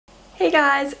Hey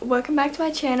guys, welcome back to my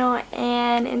channel,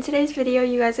 and in today's video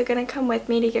you guys are going to come with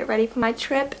me to get ready for my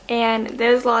trip, and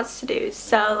there's lots to do,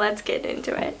 so let's get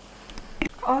into it.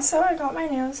 Also, I got my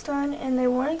nails done and they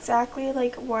weren't exactly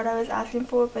like what I was asking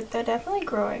for, but they're definitely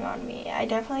growing on me. I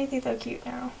definitely think they're cute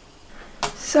now.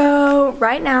 So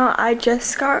right now I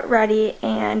just got ready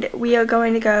and we are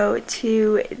going to go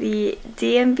to the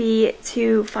DMV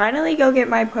to finally go get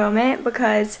my permit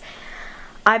because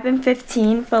I've been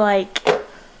 15 for like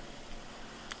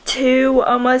 2,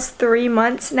 almost 3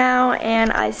 months now, and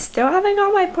I still haven't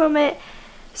got my permit.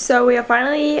 So we are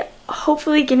finally,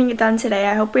 hopefully, getting it done today.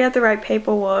 I hope we have the right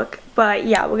paperwork. But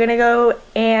yeah, we're gonna go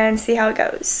and see how it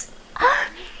goes.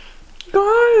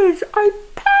 Guys, I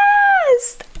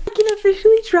passed! I can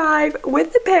officially drive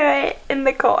with the parent in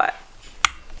the car.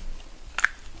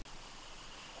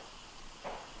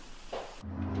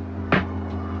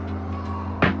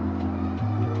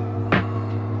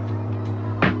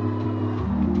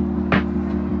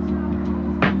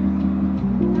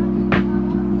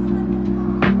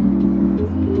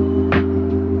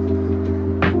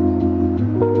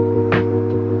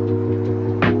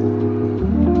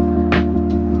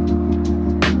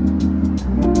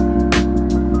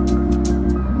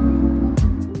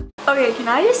 Okay, can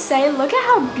I just say, look at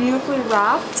how beautifully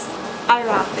wrapped I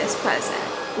wrapped this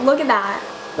present. Look at that.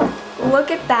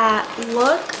 Look at that.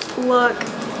 Look.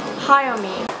 Hi on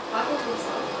me.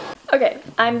 Okay,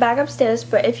 I'm back upstairs,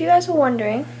 but if you guys were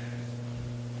wondering,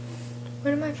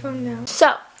 where did my phone go?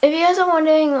 So, if you guys are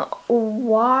wondering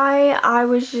why I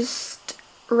was just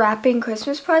wrapping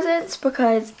Christmas presents,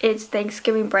 because it's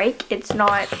Thanksgiving break, it's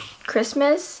not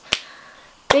Christmas.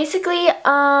 Basically,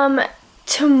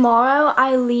 tomorrow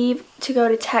I leave to go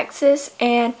to Texas,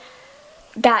 and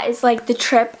that is like the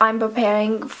trip I'm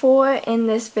preparing for in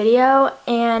this video.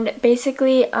 And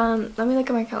basically, let me look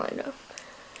at my calendar.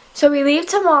 So we leave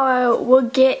tomorrow. We'll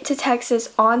get to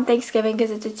Texas on Thanksgiving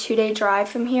because it's a 2-day drive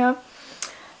from here.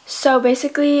 So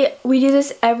basically, we do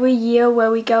this every year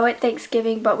where we go at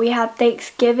Thanksgiving, but we have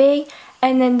Thanksgiving,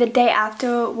 and then the day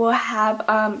after we'll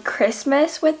have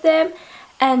Christmas with them.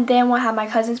 And then we'll have my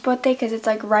cousin's birthday because it's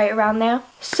like right around there.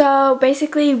 So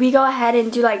basically we go ahead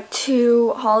and do like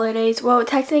 2 holidays. Well,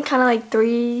 technically kind of like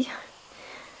 3.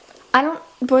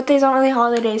 Birthdays aren't really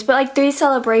holidays, but like 3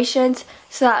 celebrations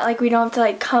so that like we don't have to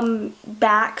like come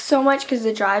back so much because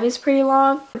the drive is pretty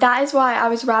long. That is why I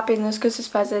was wrapping those Christmas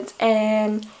presents,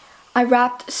 and I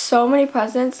wrapped so many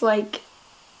presents, like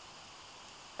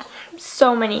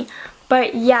so many.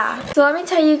 But yeah, so let me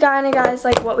tell you guys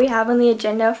like what we have on the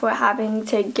agenda for having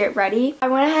to get ready. I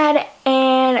went ahead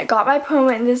and got my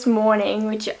permit this morning,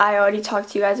 which I already talked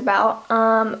to you guys about.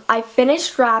 I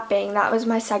finished wrapping. That was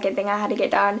my second thing I had to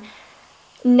get done.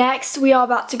 Next, we are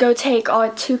about to go take our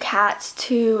 2 cats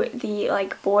to the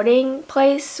like boarding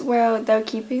place where they're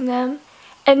keeping them.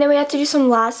 And then we have to do some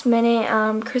last minute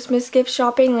Christmas gift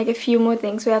shopping, like a few more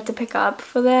things we have to pick up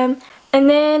for them. And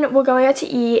then we're going out to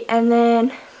eat, and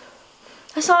then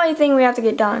that's the only thing we have to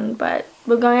get done, but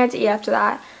we're going out to eat after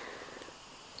that.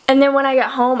 And then when I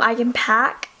get home, I can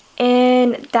pack,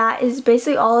 and that is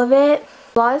basically all of it.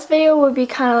 A lot of this video would be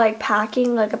kind of like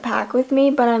packing, like a pack with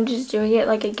me, but I'm just doing it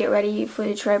like a get ready for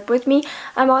the trip with me.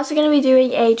 I'm also going to be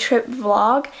doing a trip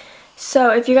vlog, so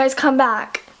if you guys come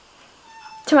back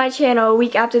to my channel a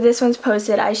week after this one's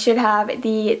posted, I should have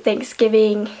the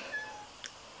Thanksgiving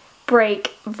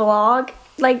break vlog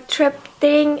like trip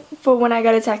thing for when I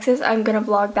go to Texas. I'm gonna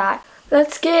vlog that.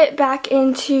 Let's get back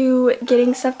into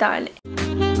getting stuff done.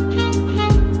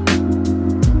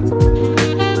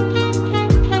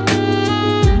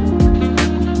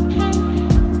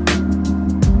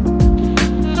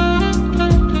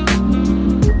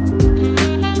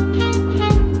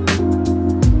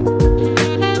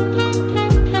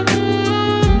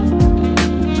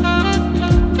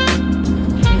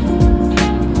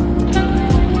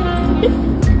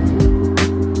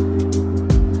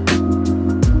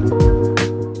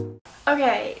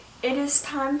 Okay, it is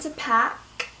time to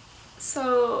pack,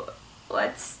 so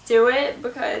let's do it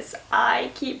because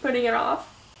I keep putting it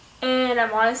off and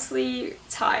I'm honestly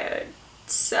tired,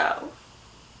 so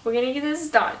we're gonna get this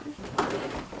done.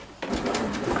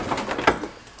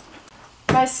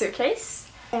 My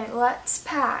suitcase, and let's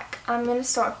pack. I'm gonna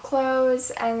start clothes,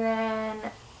 and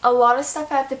then a lot of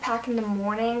stuff I have to pack in the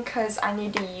morning because I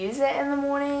need to use it in the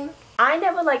morning. I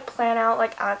never like plan out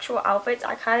like actual outfits.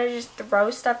 I kind of just throw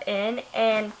stuff in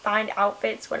and find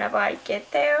outfits whenever I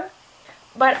get there.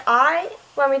 But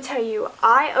let me tell you,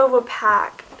 I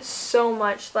overpack so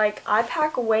much. Like, I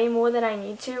pack way more than I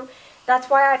need to. That's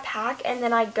why I pack and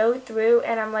then I go through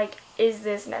and I'm like, is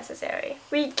this necessary?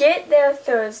 We get there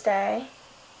Thursday,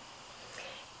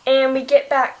 and we get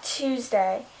back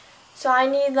Tuesday. So I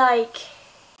need like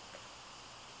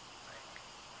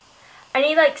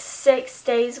 6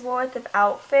 days worth of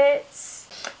outfits.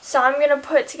 So I'm going to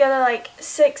put together like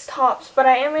 6 tops, but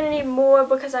I am going to need more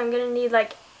because I'm going to need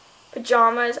like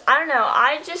pajamas. I don't know,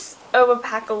 I just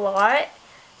overpack a lot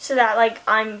so that like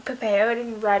I'm prepared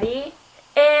and ready.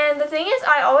 And the thing is,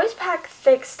 I always pack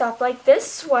thick stuff. Like this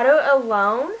sweater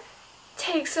alone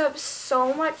takes up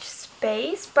so much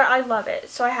space, but I love it,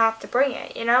 so I have to bring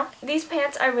it, you know? These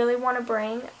pants I really want to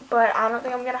bring, but I don't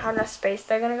think I'm going to have enough space.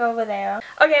 They're going to go over there.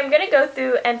 Okay, I'm going to go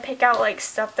through and pick out like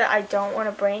stuff that I don't want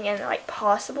to bring and like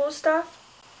possible stuff.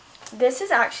 This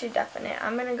is actually definite.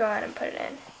 I'm going to go ahead and put it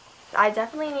in. I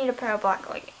definitely need a pair of black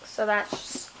leggings, so that's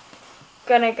just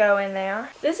going to go in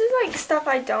there. This is like stuff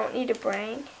I don't need to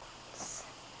bring.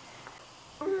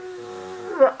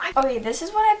 Okay, this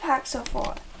is what I packed so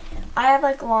far. I have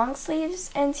like long sleeves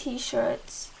and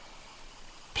t-shirts.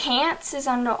 Pants is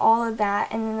under all of that,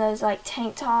 and then there's like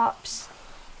tank tops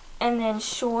and then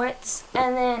shorts,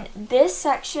 and then this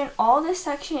section, all this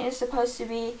section is supposed to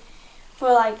be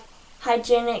for like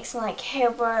hygienics and like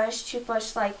hairbrush,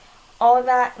 toothbrush, like all of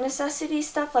that necessity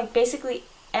stuff, like basically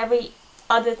every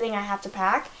other thing I have to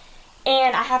pack.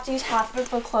 And I have to use half of it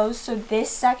for clothes, so this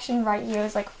section right here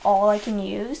is like all I can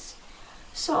use.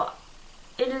 So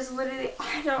it is literally,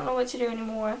 I don't know what to do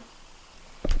anymore.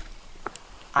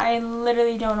 I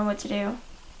literally don't know what to do.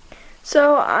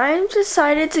 So I'm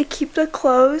decided to keep the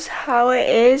clothes how it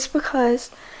is because,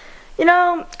 you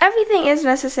know, everything is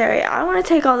necessary. I want to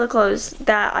take all the clothes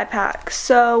that I pack,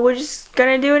 so we're just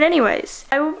gonna do it anyways.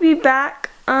 I will be back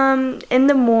in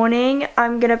the morning.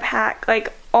 I'm gonna pack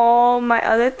like all my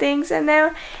other things in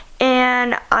there,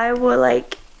 and I will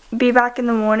like be back in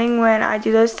the morning when I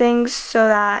do those things so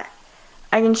that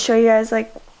I can show you guys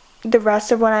like the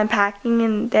rest of what I'm packing,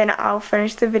 and then I'll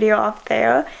finish the video off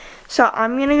there. So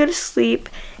I'm gonna go to sleep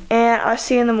and I'll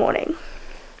see you in the morning.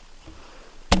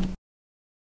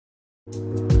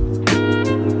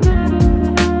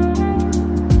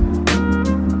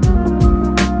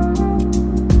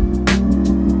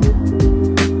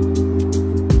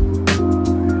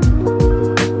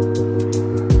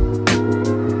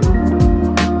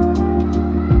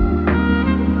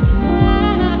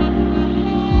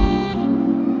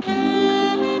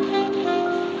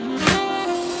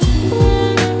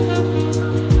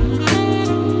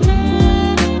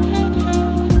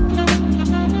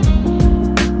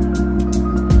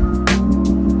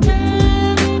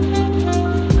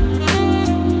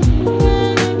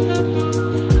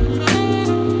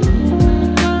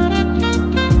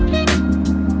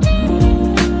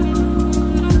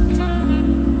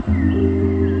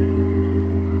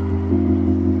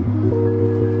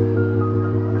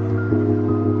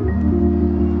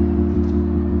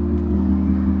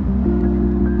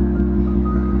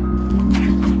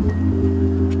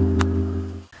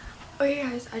 Okay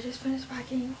guys, I just finished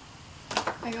packing.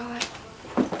 I got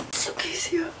suitcase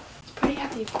here. It's pretty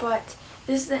heavy, but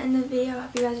this is the end of the video. I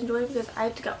hope you guys enjoyed because I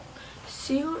have to go.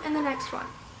 See you in the next one.